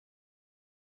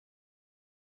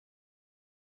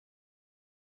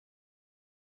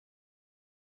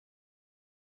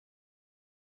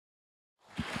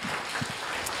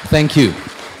Thank you.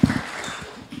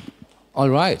 All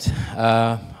right.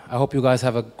 I hope you guys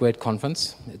have a great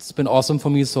conference. It's been awesome for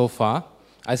me so far.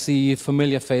 I see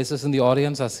familiar faces in the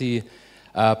audience. I see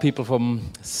people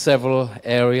from several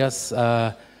areas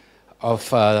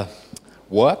of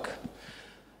work.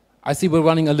 I see we're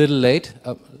running a little late.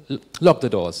 Lock the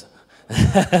doors.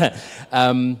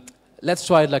 Let's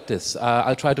try it like this.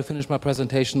 I'll try to finish my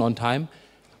presentation on time.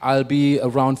 I'll be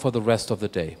around for the rest of the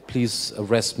day. Please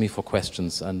arrest me for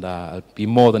questions, and I'll be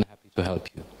more than happy to help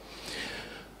you.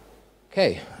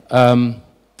 Okay,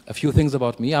 a few things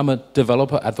about me. I'm a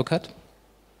developer advocate.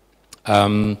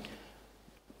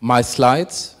 My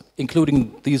slides,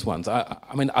 including these ones, I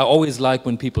mean, I always like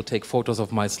when people take photos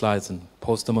of my slides and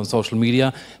post them on social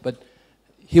media, but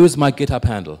here is my GitHub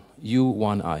handle,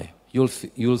 U1I.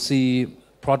 You'll see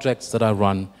projects that I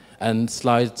run and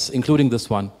slides, including this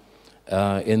one,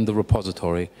 in the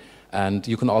repository. And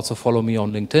you can also follow me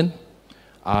on LinkedIn.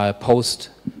 I post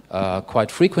quite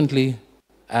frequently,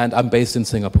 and I'm based in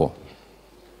Singapore.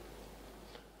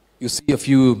 You see a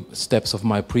few steps of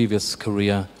my previous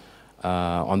career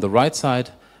on the right side.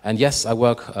 And yes, I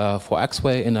work for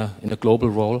Axway in a global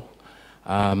role.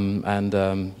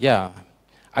 Yeah,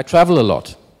 I travel a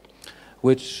lot,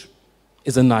 which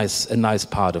is a nice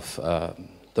part of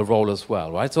the role as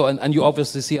well, right? So, and you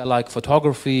obviously see I like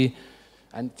photography,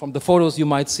 and from the photos you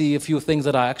might see a few things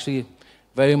that I actually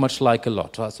very much like a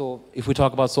lot. So if we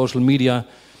talk about social media,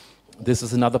 this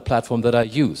is another platform that I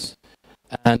use.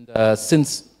 And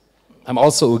since I'm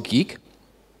also a geek,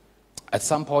 at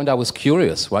some point I was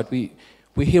curious, right?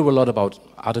 We hear a lot about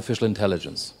artificial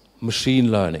intelligence,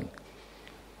 machine learning.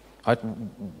 Right?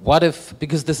 What if,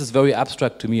 because this is very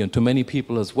abstract to me and to many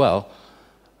people as well,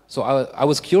 so I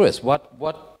was curious, what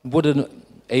would an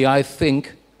AI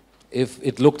think if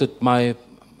it looked at my,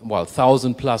 well,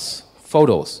 1,000+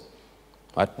 photos?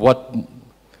 Right? What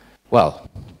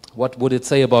would it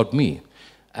say about me?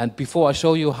 And before I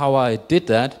show you how I did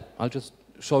that, I'll just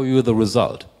show you the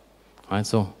result. Right?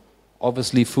 So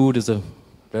obviously food is a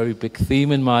very big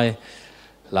theme in my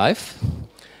life.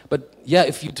 But yeah,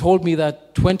 if you told me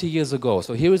that 20 years ago,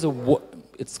 so here is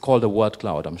it's called a word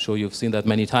cloud. I'm sure you've seen that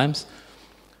many times.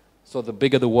 So the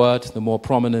bigger the word, the more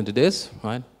prominent it is,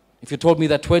 right? If you told me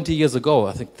that 20 years ago,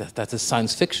 I think that is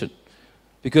science fiction.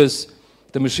 Because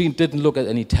the machine didn't look at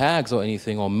any tags or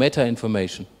anything or meta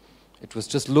information. It was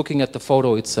just looking at the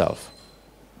photo itself,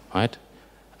 right?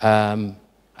 And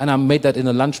I made that in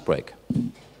a lunch break.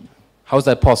 How is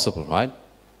that possible, right?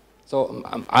 So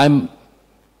I'm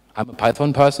a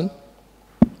Python person,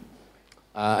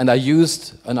 and I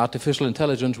used an artificial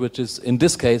intelligence, which is, in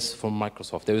this case, from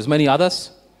Microsoft. There is many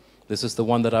others. This is the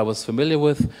one that I was familiar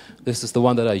with. This is the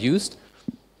one that I used.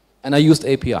 And I used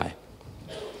API,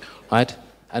 right?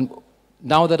 And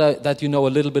now that you know a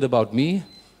little bit about me,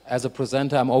 as a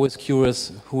presenter, I'm always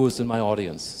curious who is in my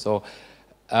audience. So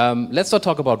let's not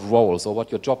talk about roles or what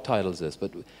your job titles is,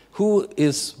 but who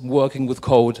is working with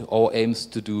code or aims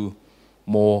to do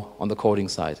more on the coding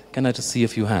side? Can I just see a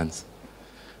few hands?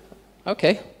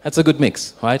 Okay, that's a good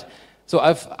mix, right? So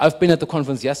I've been at the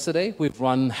conference yesterday. We've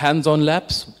run hands-on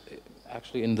labs,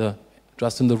 actually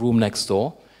just in the room next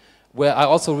door, where I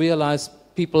also realized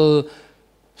people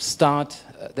start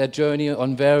their journey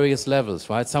on various levels,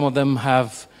 right? Some of them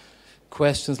have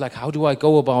questions like, how do I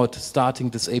go about starting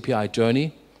this API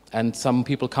journey? And some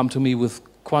people come to me with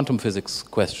quantum physics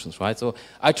questions, right? So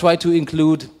I try to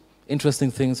include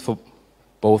interesting things for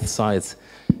both sides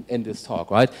in this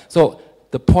talk, right? So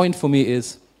the point for me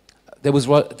is there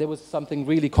was something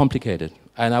really complicated,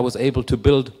 and I was able to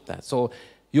build that. So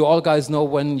you all guys know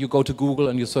when you go to Google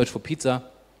and you search for pizza,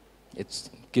 it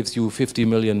gives you 50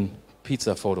 million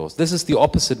pizza photos. This is the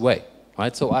opposite way,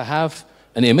 right? So I have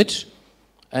an image,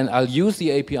 and I'll use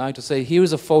the API to say, here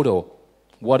is a photo,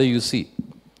 what do you see?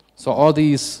 So all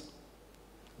these,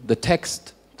 the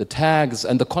text, the tags,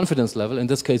 and the confidence level, in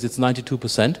this case it's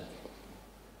 92%,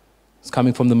 it's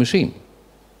coming from the machine,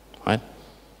 right?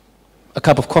 A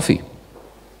cup of coffee,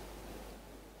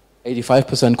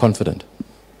 85% confident.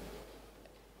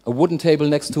 A wooden table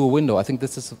next to a window, I think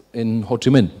this is in Ho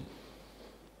Chi Minh.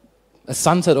 A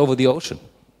sunset over the ocean.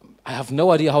 I have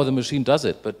no idea how the machine does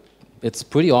it, but it's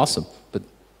pretty awesome. But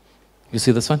you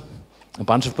see this one? A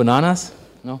bunch of bananas?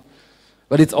 No?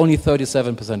 But it's only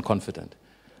 37% confident.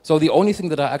 So the only thing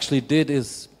that I actually did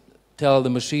is tell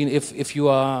the machine, if you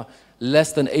are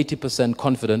less than 80%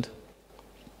 confident,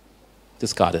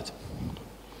 discard it.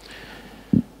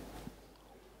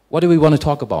 What do we want to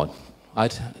talk about?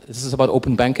 Right? This is about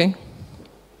open banking,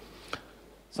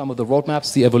 some of the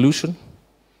roadmaps, the evolution,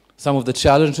 some of the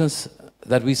challenges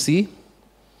that we see,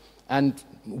 and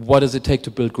what does it take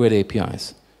to build great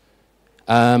APIs.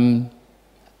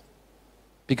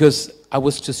 Because I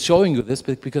was just showing you this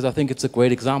because I think it's a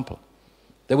great example.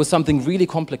 There was something really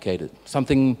complicated,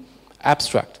 something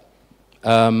abstract,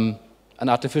 an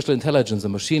artificial intelligence, a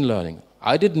machine learning.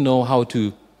 I didn't know how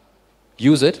to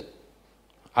use it.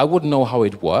 I wouldn't know how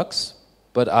it works,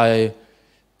 but I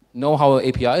know how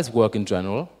APIs work in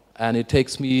general, and it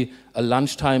takes me a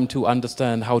lunchtime to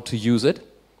understand how to use it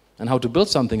and how to build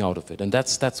something out of it. And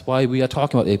that's why we are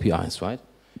talking about APIs, right?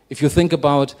 If you think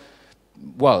about,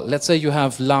 well, let's say you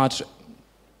have large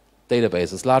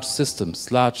databases, large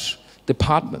systems, large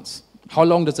departments. How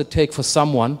long does it take for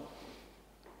someone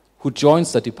who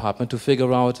joins that department to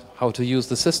figure out how to use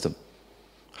the system?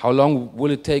 How long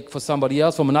will it take for somebody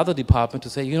else from another department to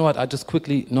say, you know what, I just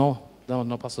quickly, no,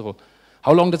 not possible.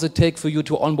 How long does it take for you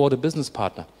to onboard a business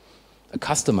partner, a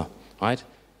customer, right?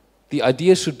 The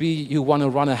idea should be you want to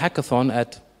run a hackathon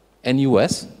at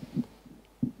NUS,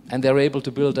 and they're able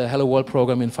to build a Hello World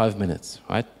program in 5 minutes,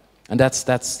 right? And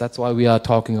that's why we are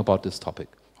talking about this topic,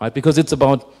 right? Because it's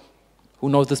about, who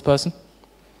knows this person?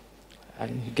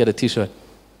 You get a t-shirt.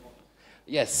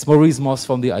 Yes, Maurice Moss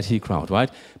from the IT crowd,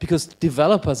 right? Because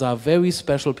developers are very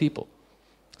special people.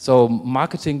 So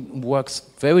marketing works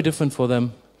very different for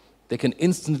them. They can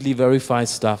instantly verify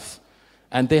stuff,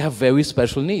 and they have very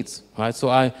special needs, right? So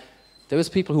there is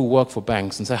people who work for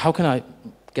banks and say, how can I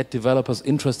get developers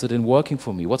interested in working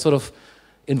for me? What sort of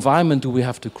environment do we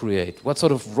have to create? What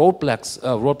sort of roadblocks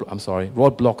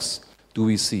do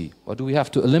we see? What do we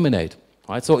have to eliminate?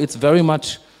 Right? So it's very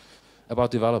much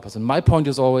about developers. And my point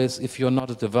is always, if you're not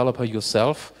a developer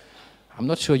yourself, I'm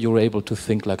not sure you're able to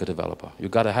think like a developer.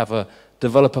 You've got to have a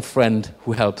developer friend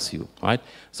who helps you, right?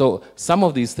 So some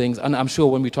of these things, and I'm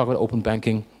sure when we talk about open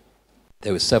banking,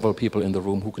 there are several people in the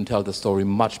room who can tell the story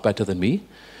much better than me.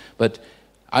 But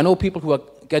I know people who are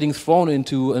getting thrown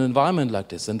into an environment like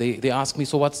this, and they ask me,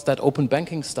 so what's that open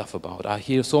banking stuff about? I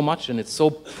hear so much, and it's so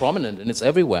prominent, and it's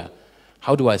everywhere.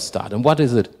 How do I start, and what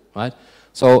is it, right?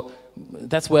 So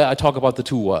that's where I talk about the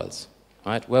two worlds,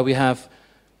 right? Where we have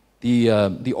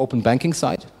the open banking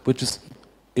side, which is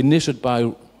initiated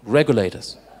by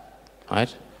regulators,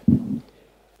 right?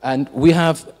 And we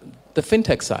have the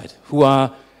fintech side, who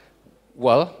are,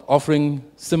 well, offering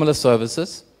similar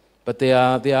services, but they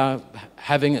are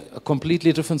having a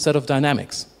completely different set of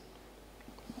dynamics.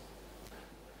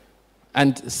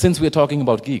 And since we're talking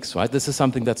about geeks, right, this is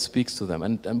something that speaks to them.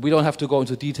 And we don't have to go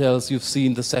into details. You've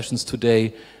seen the sessions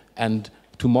today and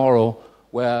tomorrow,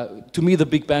 where, to me, the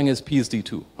big bang is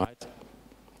PSD2, right?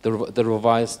 The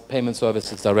revised Payment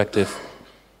Services Directive,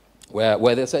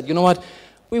 where they said, you know what,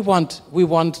 we want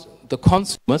the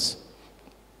consumers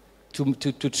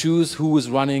to choose who is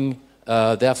running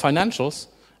their financials,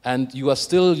 and you are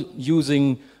still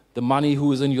using the money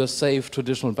who is in your safe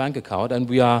traditional bank account, and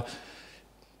we are,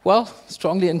 well,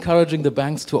 strongly encouraging the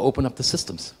banks to open up the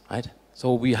systems, right?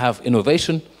 So we have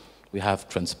innovation, we have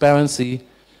transparency,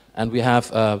 and we have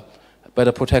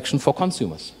better protection for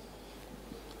consumers.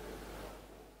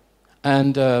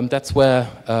 And that's where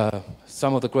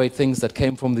some of the great things that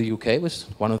came from the UK was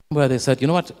one of them, where they said, you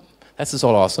know what, this is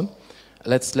all awesome.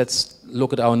 Let's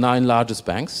look at our 9 largest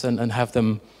banks and have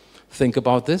them think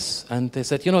about this. And they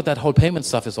said, you know, that whole payment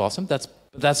stuff is awesome.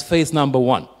 That's phase number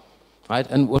 1, right?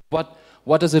 And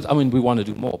what does it, I mean, we want to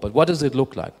do more, but what does it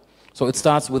look like? So it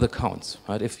starts with accounts,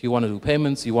 right? If you want to do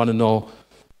payments, you want to know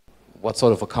what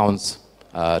sort of accounts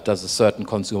does a certain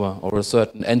consumer or a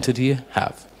certain entity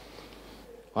have,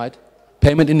 right?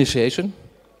 Payment initiation,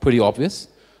 pretty obvious,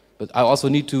 but I also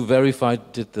need to verify,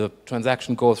 did the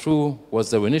transaction go through?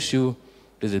 Was there an issue?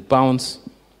 Did it bounce?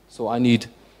 So I need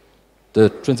the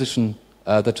transition,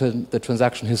 the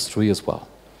transaction history as well.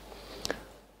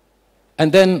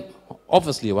 And then,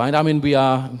 obviously, right? I mean, we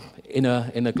are in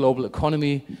a global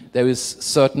economy. There is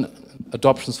certain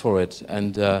adoptions for it,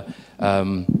 and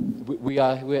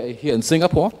we're here in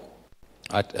Singapore.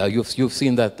 You've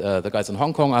seen that the guys in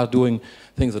Hong Kong are doing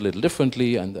things a little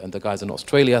differently, and the guys in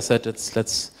Australia said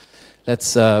let's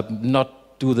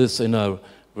not do this in a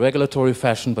regulatory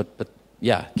fashion, but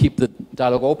yeah, keep the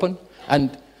dialogue open.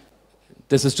 And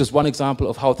this is just one example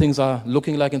of how things are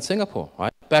looking like in Singapore,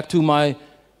 right? Back to my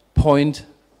point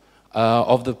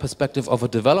of the perspective of a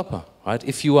developer, right?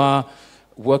 If you are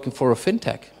working for a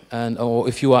fintech, or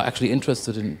if you are actually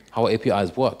interested in how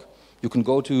APIs work, you can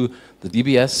go to the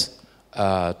DBS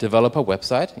developer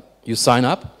website, you sign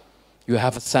up, you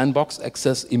have a sandbox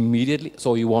access immediately,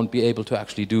 so you won't be able to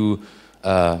actually do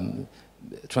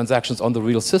transactions on the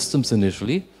real systems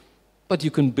initially, but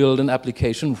you can build an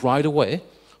application right away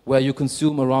where you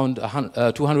consume around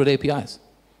 200 APIs,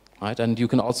 right? And you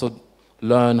can also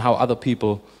learn how other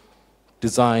people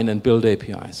design and build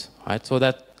APIs, right? So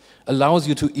that allows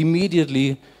you to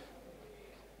immediately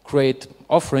create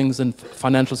offerings and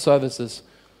financial services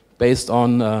based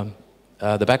on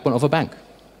the backbone of a bank.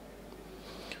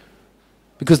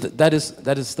 Because that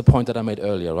is the point that I made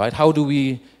earlier, right? How do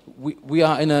we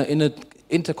are in an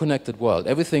interconnected world.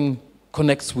 Everything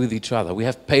connects with each other. We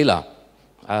have Payla.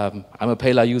 I'm a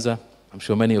Payla user. I'm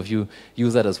sure many of you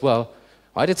use that as well.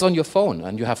 Right? It's on your phone,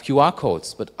 and you have QR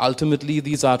codes. But ultimately,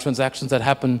 these are transactions that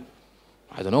happen,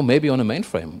 I don't know, maybe on a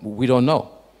mainframe. We don't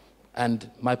know. And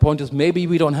my point is, maybe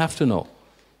we don't have to know,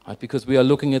 right? Because we are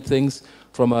looking at things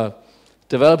from a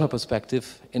developer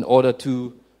perspective in order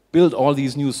to build all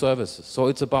these new services. So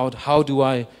it's about, how do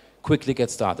I quickly get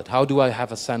started? How do I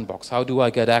have a sandbox? How do I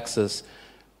get access?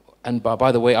 And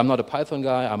by the way, I'm not a Python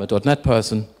guy, I'm a .NET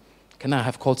person. Can I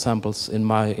have code samples in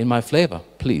my flavor,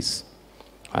 please?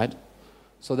 Right?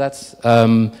 So that's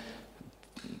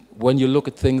when you look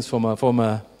at things from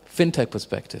a fintech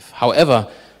perspective. However,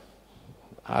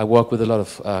 I work with a lot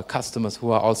of customers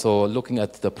who are also looking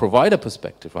at the provider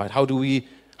perspective, right? How do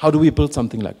we build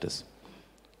something like this?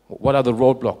 What are the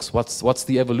roadblocks? What's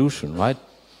the evolution, right?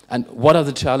 And what are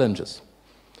the challenges?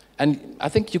 And I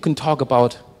think you can talk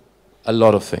about a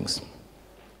lot of things.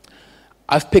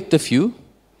 I've picked a few,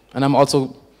 and I'm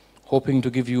also hoping to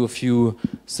give you a few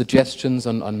suggestions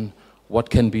on what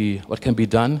can be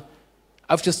done.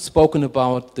 I've just spoken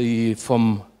about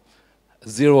from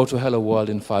zero to hello world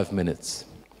in 5 minutes.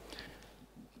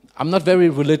 I'm not very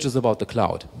religious about the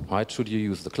cloud, right? Should you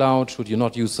use the cloud? Should you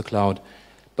not use the cloud?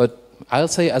 But I'll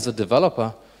say, as a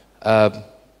developer,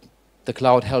 the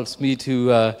cloud helps me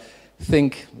to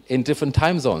think in different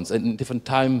time zones, in different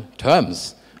time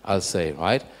terms, I'll say,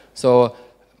 right? So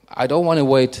I don't want to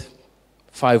wait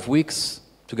 5 weeks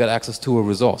to get access to a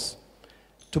resource.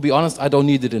 To be honest, I don't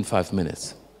need it in 5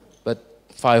 minutes. But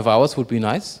 5 hours would be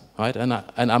nice, right? And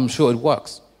I'm sure it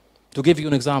works. To give you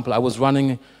an example, I was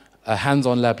running a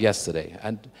hands-on lab yesterday,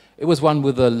 and it was one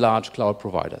with the large cloud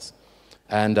providers.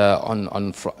 And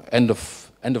on end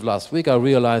of last week, I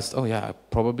realized, oh yeah, I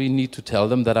probably need to tell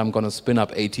them that I'm going to spin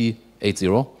up 80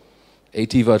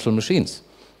 virtual machines.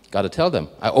 Got to tell them.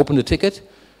 I opened a ticket.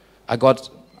 I got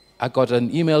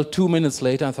an email 2 minutes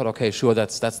later. I thought, okay, sure,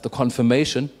 that's the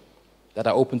confirmation that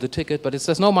I opened the ticket. But it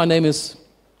says, no, my name is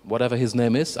whatever his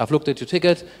name is. I've looked at your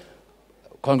ticket.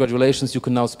 Congratulations, you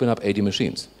can now spin up 80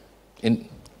 machines in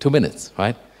 2 minutes,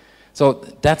 right? So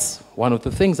that's one of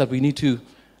the things that we need to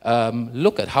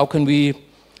look at. How can we?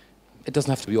 It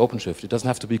doesn't have to be OpenShift. It doesn't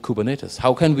have to be Kubernetes.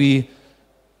 How can we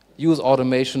use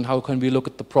automation? How can we look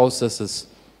at the processes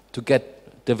to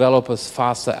get developers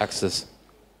faster access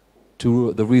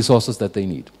to the resources that they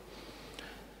need?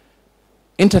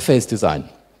 Interface design,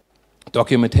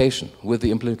 documentation with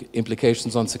the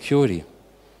implications on security.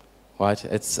 Right?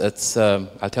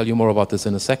 I'll tell you more about this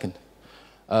in a second.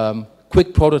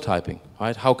 Quick prototyping.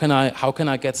 Right? How can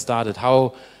I get started?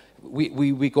 How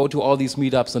we go to all these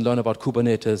meetups and learn about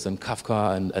Kubernetes and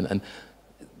Kafka and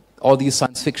all these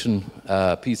science fiction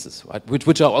pieces, right?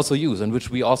 which I also use and which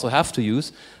we also have to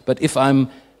use. But if I'm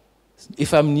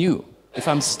new, if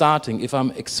I'm starting, if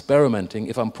I'm experimenting,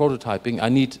 if I'm prototyping, I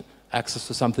need access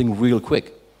to something real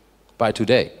quick by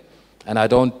today. And I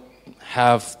don't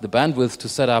have the bandwidth to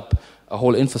set up a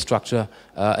whole infrastructure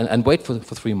and wait for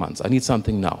 3 months. I need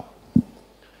something now.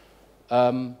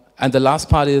 And the last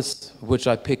part is, which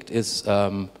I picked, is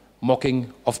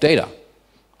mocking of data,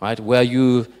 right? Where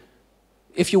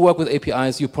if you work with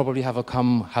APIs, you probably have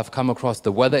come across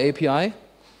the weather API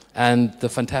and the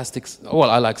fantastic, well,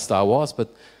 I like Star Wars,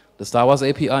 but the Star Wars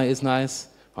API is nice,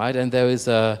 right? And there is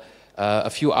a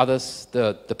few others,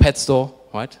 the pet store,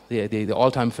 right? The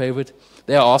all-time favorite.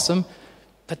 They are awesome,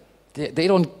 but they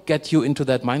don't get you into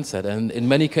that mindset. And in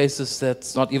many cases,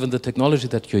 that's not even the technology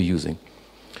that you're using.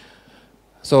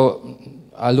 So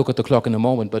I'll look at the clock in a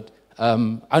moment, but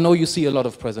I know you see a lot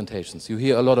of presentations. You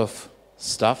hear a lot of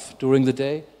stuff during the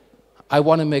day. I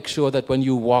want to make sure that when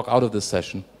you walk out of this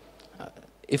session,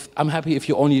 I'm happy if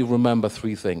you only remember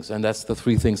 3 things, and that's the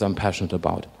 3 things I'm passionate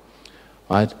about.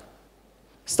 Right?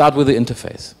 Start with the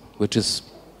interface, which is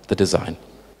the design.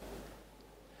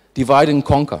 Divide and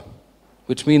conquer,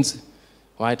 which means,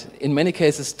 right, in many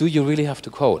cases, do you really have to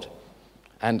code?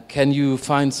 And can you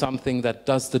find something that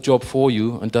does the job for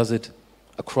you and does it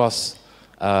across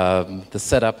the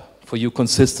setup for you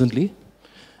consistently?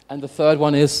 And the third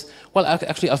one is, well,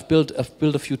 actually, I've built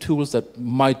a few tools that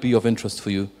might be of interest for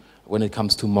you when it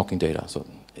comes to mocking data. So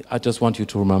I just want you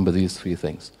to remember these 3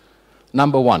 things.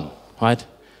 Number 1, right?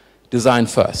 Design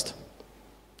first.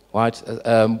 Right?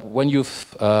 When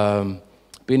you've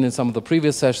been in some of the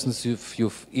previous sessions,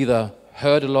 you've either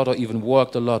heard a lot or even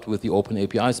worked a lot with the Open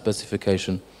API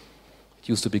specification. It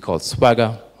used to be called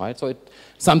Swagger, right? So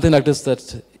something like this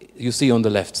that you see on the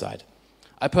left side.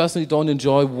 I personally don't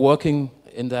enjoy working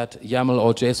in that YAML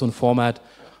or JSON format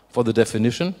for the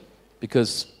definition,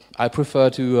 because I prefer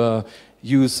to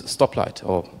use Stoplight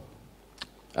or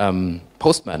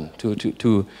Postman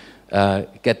to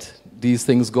get these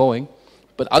things going.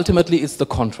 But ultimately, it's the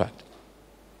contract.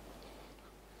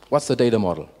 What's the data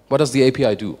model? What does the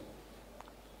API do?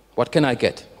 What can I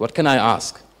get? What can I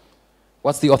ask?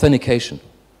 What's the authentication?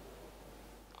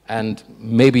 And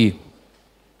maybe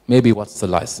what's the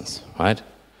license, right?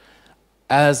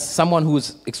 As someone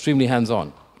who's extremely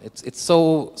hands-on, it's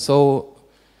so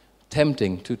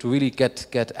tempting to really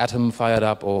get Atom fired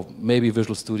up, or maybe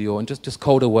Visual Studio, and just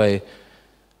code away.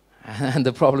 And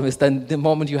the problem is then the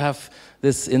moment you have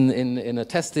this in a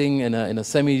testing, in a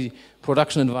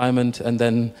semi-production environment, and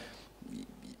then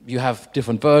you have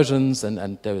different versions,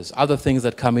 and there's other things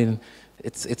that come in,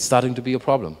 it's starting to be a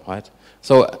problem, right?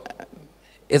 So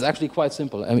it's actually quite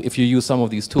simple. I mean, if you use some of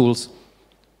these tools,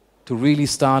 to really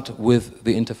start with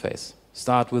the interface,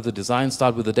 start with the design,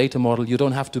 start with the data model. You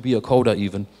don't have to be a coder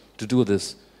even to do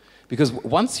this. Because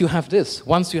once you have this,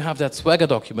 once you have that Swagger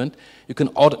document, you can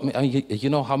you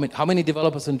know how many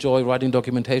developers enjoy writing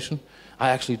documentation? I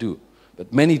actually do,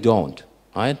 but many don't,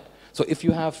 right? So if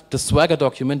you have the Swagger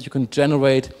document, you can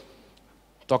generate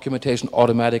documentation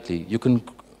automatically. You can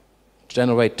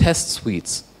generate test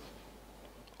suites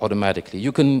automatically.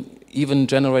 You can even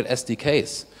generate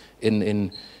SDKs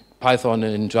in Python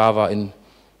and in Java,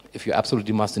 if you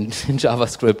absolutely must, in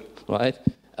JavaScript, right?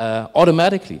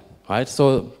 Automatically, right?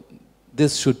 So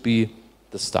this should be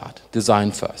the start.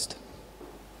 Design first.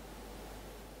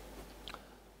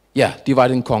 Yeah,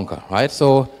 divide and conquer, right?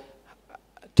 So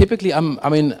typically, I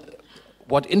mean,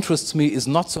 what interests me is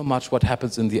not so much what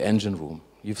happens in the engine room.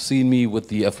 You've seen me with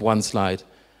the F1 slide,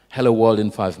 hello world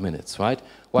in 5 minutes, right?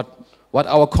 What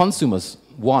our consumers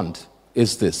want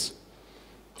is this,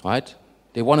 right?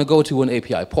 They want to go to an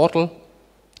API portal,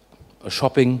 a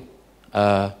shopping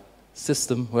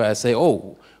system where I say,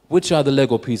 oh, which are the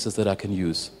Lego pieces that I can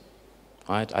use,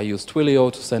 right? I use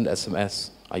Twilio to send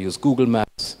SMS. I use Google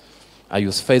Maps. I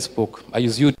use Facebook. I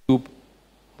use YouTube,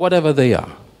 whatever they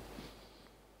are.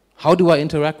 How do I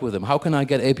interact with them? How can I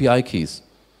get API keys,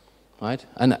 right?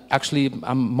 And actually,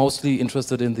 I'm mostly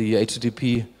interested in the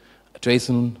HTTP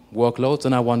JSON workloads,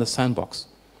 and I want a sandbox.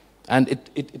 And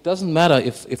it doesn't matter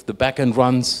if the backend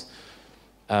runs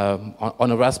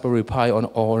on a Raspberry Pi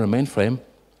or a mainframe.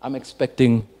 I'm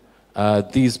expecting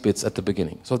these bits at the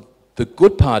beginning. So the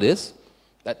good part is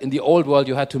that in the old world,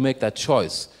 you had to make that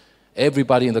choice.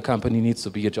 Everybody in the company needs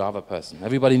to be a Java person.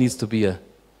 Everybody needs to be a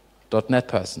 .NET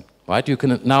person, right? You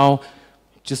can now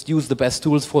just use the best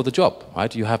tools for the job,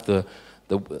 right? You have the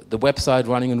website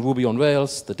running in Ruby on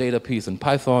Rails, the data piece in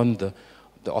Python,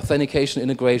 the authentication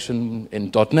integration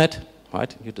in .NET,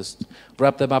 right? You just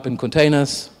wrap them up in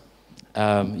containers,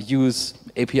 use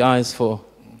APIs for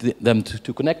them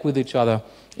to connect with each other.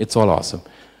 It's all awesome.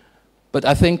 But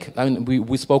I think, I mean,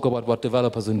 we spoke about what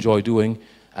developers enjoy doing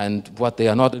and what they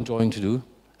are not enjoying to do.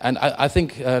 And I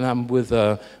think, and I'm with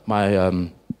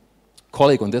my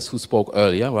colleague on this who spoke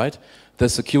earlier, right? The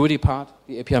security part,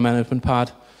 the API management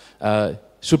part,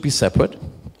 should be separate,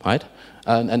 right?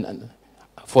 And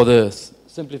for the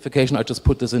simplification, I just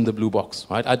put this in the blue box,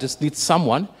 right? I just need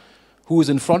someone who is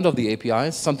in front of the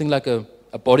APIs, something like a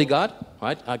bodyguard,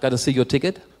 right? I got to see your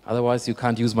ticket, otherwise you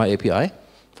can't use my API,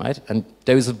 right? And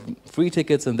there is free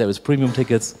tickets and there is premium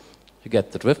tickets. You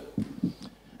get the drift.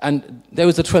 And there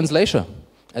is a translation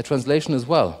as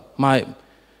well. My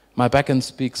backend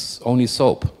speaks only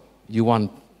SOAP. You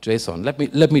want JSON.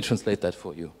 Let me translate that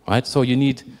for you, right? So you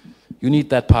need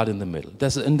that part in the middle.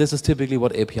 And this is typically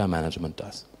what API management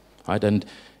does, right? And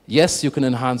yes, you can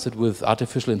enhance it with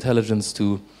artificial intelligence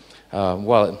to,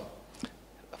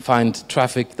 find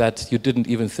traffic that you didn't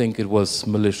even think it was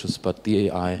malicious, but the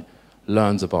AI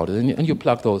learns about it, and you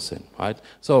plug those in, right?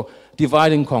 So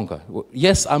divide and conquer.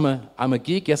 Yes, I'm a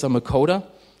geek. Yes, I'm a coder.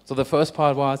 So the first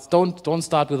part was don't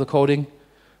start with the coding,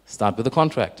 start with the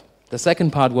contract. The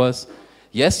second part was,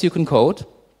 yes, you can code,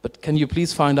 but can you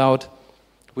please find out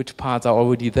which parts are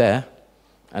already there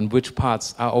and which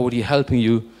parts are already helping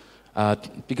you?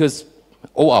 Because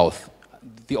OAuth,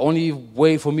 the only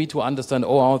way for me to understand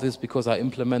OAuth is because I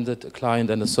implemented a client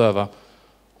and a server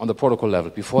on the protocol level.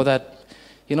 Before that,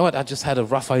 you know what, I just had a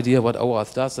rough idea what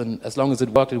OAuth does, and as long as it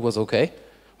worked, it was okay,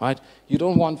 right? You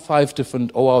don't want 5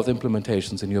 different OAuth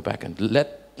implementations in your backend.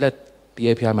 Let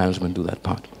the API management do that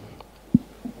part.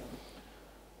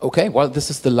 Okay, well, this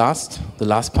is the last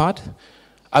part.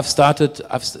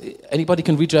 Anybody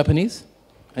can read Japanese?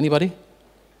 Anybody?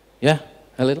 Yeah,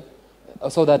 a little.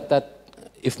 So that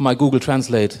if my Google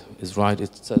Translate is right,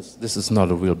 it says this is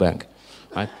not a real bank,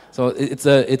 right? So it's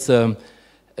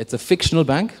a fictional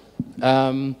bank.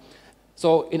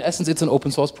 So in essence, it's an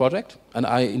open source project, and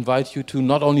I invite you to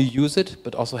not only use it,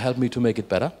 but also help me to make it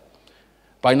better.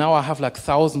 By now, I have like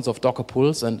thousands of Docker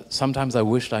pulls, and sometimes I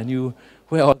wished I knew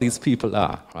where all these people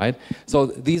are, right? So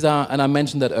these are, and I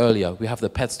mentioned that earlier, we have the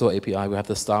Pet Store API, we have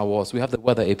the Star Wars, we have the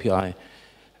Weather API.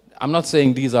 I'm not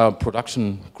saying these are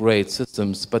production-grade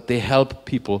systems, but they help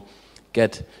people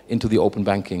get into the open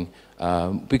banking.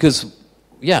 Because,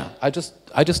 yeah, I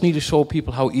just need to show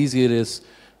people how easy it is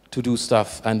to do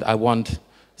stuff, and I want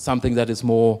something that is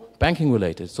more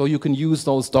banking-related. So you can use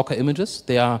those Docker images.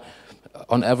 They are,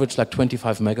 on average, like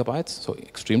 25 megabytes, so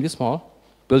extremely small,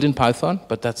 built in Python,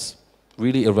 but that's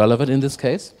really irrelevant in this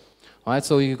case. All right,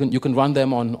 so you can run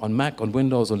them on Mac, on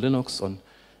Windows, on Linux, on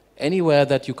anywhere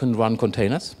that you can run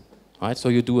containers. Right, so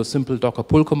you do a simple Docker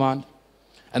pull command.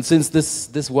 And since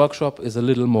this workshop is a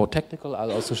little more technical,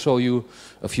 I'll also show you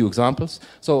a few examples.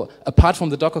 So apart from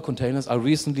the Docker containers, I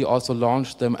recently also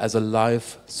launched them as a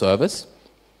live service.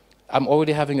 I'm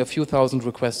already having a few thousand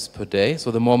requests per day, so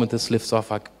the moment this lifts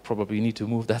off, I probably need to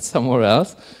move that somewhere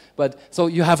else. But so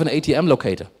you have an ATM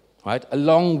locator, right,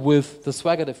 along with the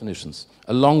Swagger definitions,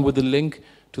 along with the link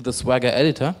to the Swagger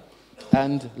editor,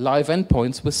 and live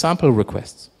endpoints with sample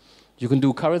requests. You can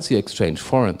do currency exchange,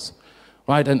 foreigns,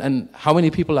 right? And how many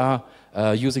people are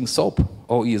using SOAP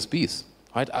or ESBs,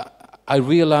 right? I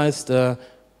realized there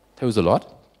was a lot,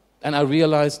 and I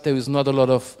realized there is not a lot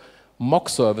of mock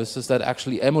services that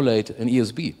actually emulate an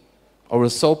ESB or a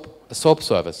SOAP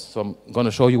service. So I'm going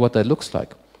to show you what that looks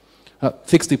like.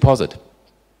 Fixed deposit,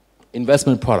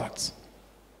 investment products,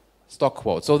 stock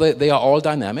quotes. So they are all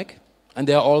dynamic, and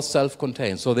they are all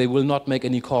self-contained. So they will not make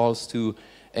any calls to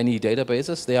any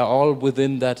databases. They are all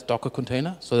within that Docker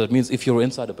container. So that means if you're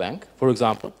inside a bank, for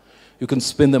example, you can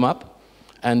spin them up,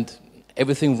 and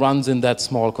everything runs in that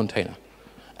small container.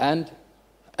 And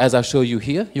as I show you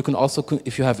here, you can also,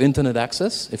 if you have internet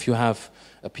access, if you have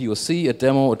a POC, a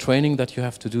demo, a training that you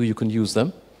have to do, you can use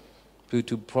them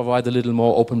to provide a little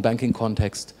more open banking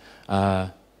context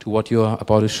to what you're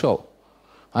about to show.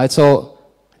 All right, so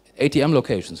ATM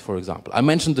locations, for example. I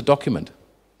mentioned the document.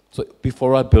 So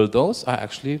before I built those, I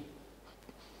actually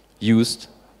used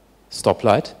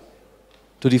Stoplight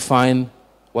to define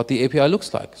what the API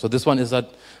looks like. So this one is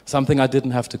something I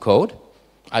didn't have to code.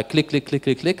 I click,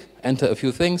 enter a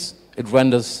few things, it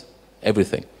renders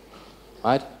everything,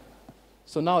 right?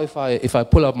 So now if I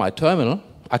pull up my terminal,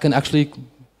 I can actually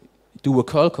do a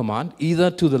curl command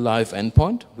either to the live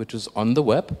endpoint, which is on the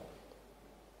web,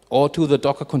 or to the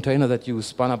Docker container that you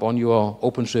spun up on your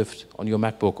OpenShift, on your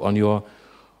MacBook, on your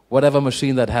whatever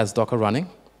machine that has Docker running.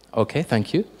 Okay,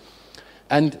 thank you.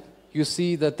 And you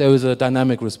see that there is a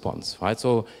dynamic response, right?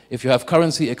 So if you have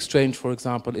currency exchange, for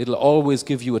example, it'll always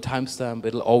give you a timestamp,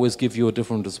 it'll always give you a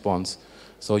different response.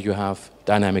 So you have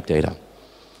dynamic data.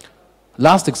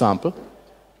 Last example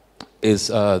is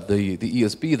the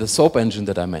ESB, the SOAP engine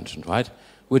that I mentioned, right?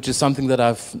 Which is something that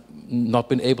I've not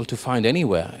been able to find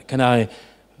anywhere.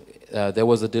 There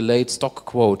was a delayed stock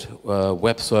quote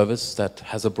web service that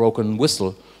has a broken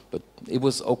whistle, but it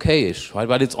was okay-ish, right?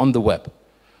 But it's on the web.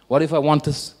 What if I want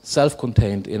this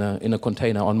self-contained in a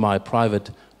container on my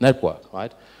private network,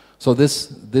 right? So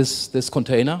this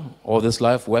container or this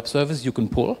live web service you can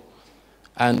pull,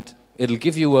 and it'll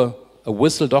give you a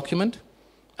whistle document,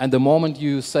 and the moment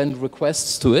you send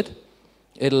requests to it,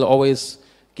 it'll always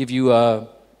give you the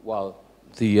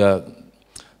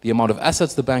amount of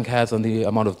assets the bank has and the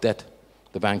amount of debt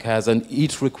the bank has, and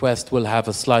each request will have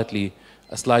a slightly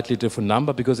different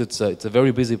number because it's a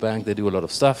very busy bank. They do a lot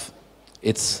of stuff.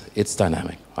 It's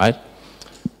dynamic, right?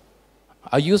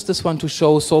 I use this one to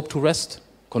show SOAP to REST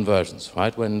conversions,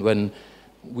 right? When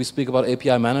we speak about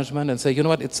API management and say, you know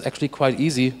what, it's actually quite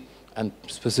easy, and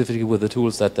specifically with the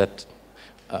tools that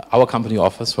our company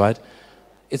offers, right?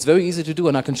 It's very easy to do,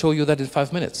 and I can show you that in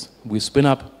 5 minutes. We spin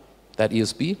up that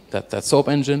ESB, that SOAP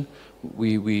engine.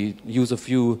 We use a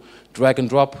few drag and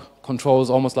drop controls,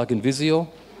 almost like in Visio,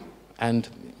 and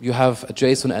you have a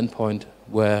JSON endpoint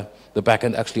where the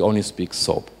backend actually only speaks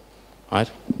SOAP,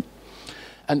 right?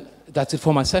 And that's it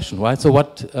for my session, right? So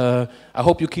I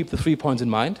hope you keep the 3 points in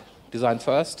mind. Design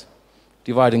first,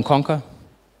 divide and conquer,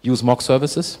 use mock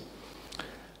services.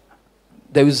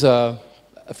 There is a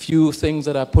few things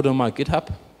that I put on my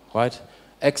GitHub, right?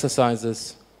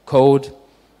 Exercises, code,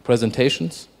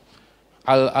 presentations.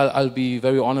 I'll be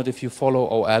very honored if you follow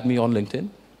or add me on LinkedIn.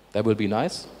 That will be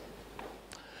nice.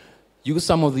 Use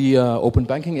some of the open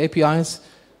banking APIs.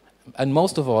 And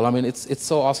most of all, I mean, it's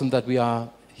so awesome that we are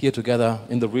here together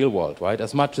in the real world, right?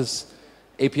 As much as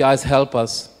APIs help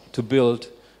us to build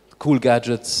cool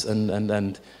gadgets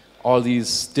and all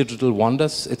these digital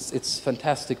wonders, it's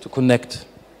fantastic to connect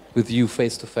with you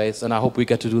face to face, and I hope we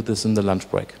get to do this in the lunch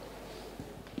break.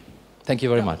 Thank you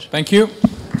very much. Thank you.